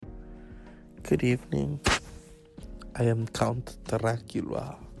Good evening. I am Count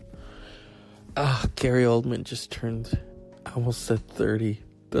Dracula. Gary Oldman just turned, I almost said 30.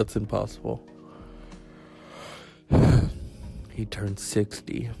 That's impossible. He turned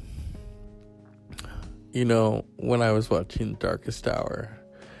 60. You know, when I was watching Darkest Hour,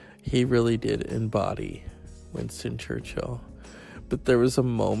 he really did embody Winston Churchill. But there was a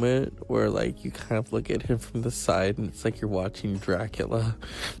moment where, like, you kind of look at him from the side and it's like you're watching Dracula.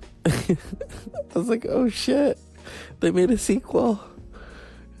 I was like, oh shit, they made a sequel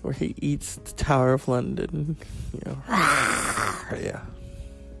where he eats the Tower of London, you know. Yeah.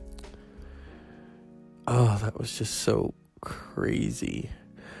 Oh, that was just so crazy.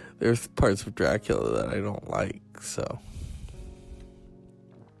 There's parts of Dracula that I don't like, so.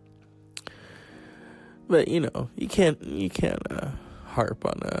 But, you know, you can't harp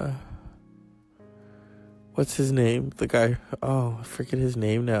on, what's his name? The guy, I forget his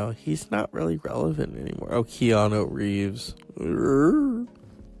name now. He's not really relevant anymore. Oh, Keanu Reeves.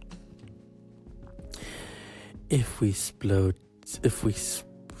 If we slow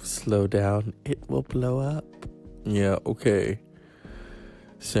down, it will blow up. Yeah, okay.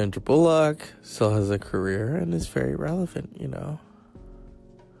 Sandra Bullock still has a career and is very relevant, you know.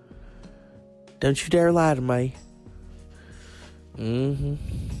 Don't you dare lie to me.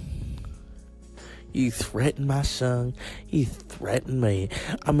 You threaten my son. You threaten me.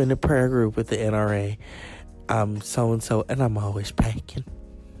 I'm in a prayer group with the NRA. I'm so-and-so, and I'm always packing.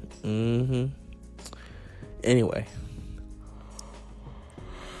 Anyway.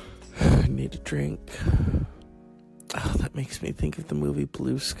 I need a drink. Oh, that makes me think of the movie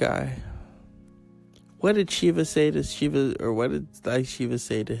Blue Sky. What did Shiva say to Shiva, or what did Shiva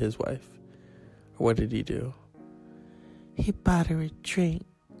say to his wife? Or what did he do? He bought her a drink.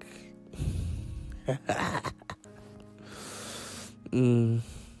 You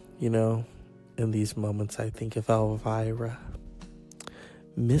know, in these moments I think of Elvira,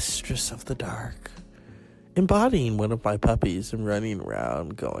 Mistress of the Dark, embodying one of my puppies and running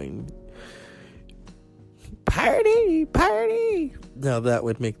around going, party, party. Now that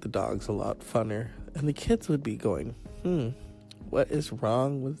would make the dogs a lot funner, and the kids would be going, what is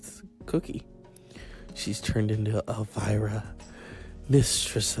wrong with Cookie? She's turned into Elvira,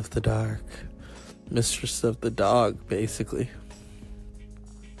 Mistress of the Dark. Mistress of the dog, basically.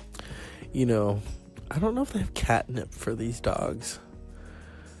 You know, I don't know if they have catnip for these dogs,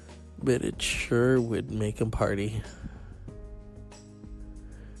 but it sure would make them party.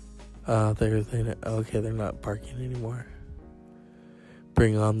 They're not barking anymore.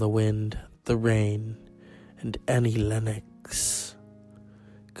 Bring on the wind, the rain, and Annie Lennox.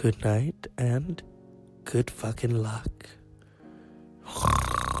 Good night and good fucking luck.